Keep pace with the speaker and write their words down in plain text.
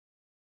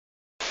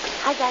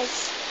Hi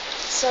guys,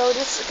 so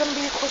this is gonna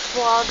be a quick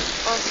vlog,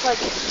 or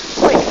like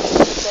quick.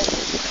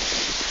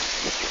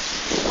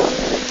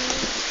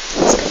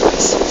 It's gonna be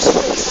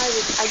super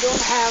excited. I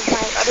don't have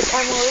my other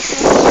camera with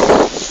me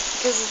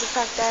because of the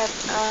fact that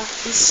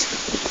he's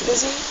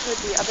busy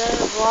with the other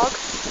vlog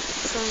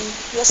from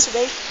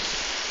yesterday.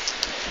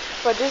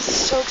 But this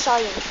is so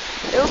exciting.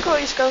 Ilko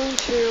is going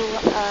to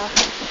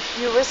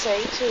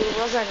USA, to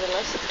Los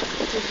Angeles,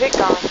 to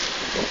VidCon,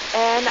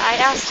 and I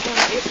asked him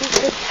if he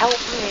could help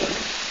me.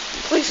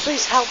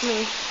 Please help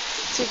me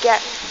to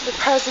get the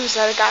presents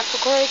that I got for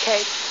Cory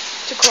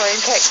to Cory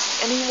and Kate,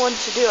 and he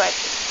wanted to do it.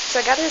 So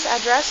I got his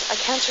address. I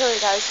can't show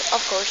you guys, of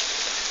course,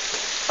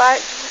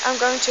 but I'm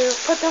going to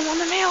put them on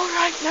the mail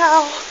right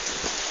now.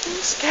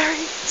 It's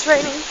scary. It's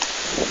raining.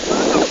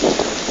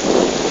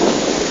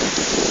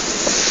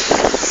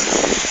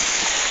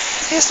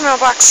 Here's the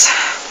mailbox.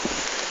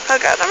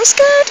 Oh god, I'm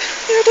scared.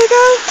 Here they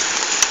go.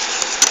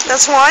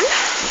 That's one.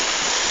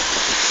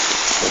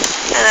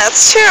 And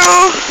that's two.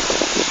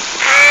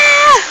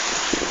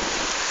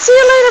 See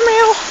you later,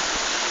 mail.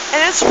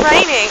 And it's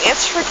raining.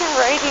 It's freaking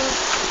raining.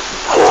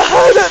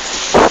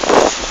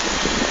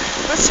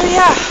 But so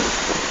yeah.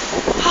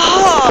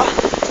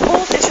 It's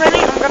cold. It's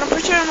raining. I'm gonna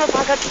put you in my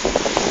pocket.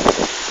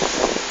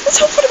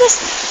 Let's hope for the best.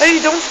 Hey,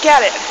 don't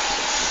forget it.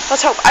 Let's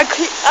hope.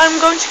 I'm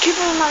going to keep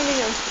reminding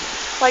him.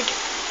 Like,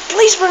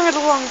 please bring it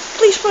along.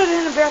 Please put it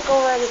in the bag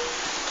already.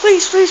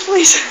 Please.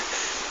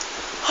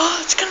 Oh,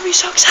 it's gonna be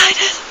so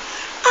excited.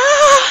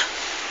 Ah!